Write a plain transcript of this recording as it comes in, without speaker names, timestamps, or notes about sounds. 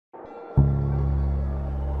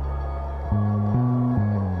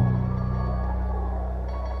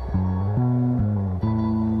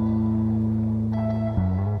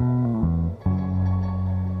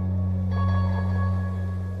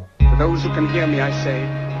those who can hear me, I say,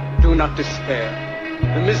 do not despair.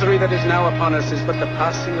 The misery that is now upon us is but the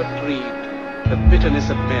passing of greed, the bitterness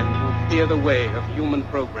of men who fear the way of human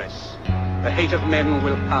progress. The hate of men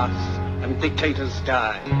will pass, and dictators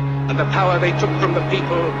die, and the power they took from the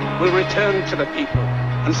people will return to the people.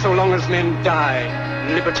 And so long as men die,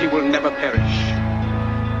 liberty will never perish.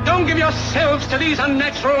 Don't give yourselves to these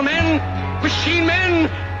unnatural men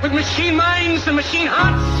with machine minds and machine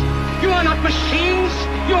hearts. You are not machines,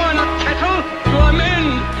 you are not cattle, you are men.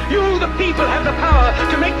 You, the people, have the power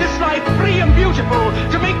to make this life free and beautiful,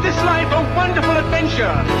 to make this life a wonderful adventure.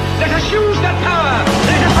 Let us use that power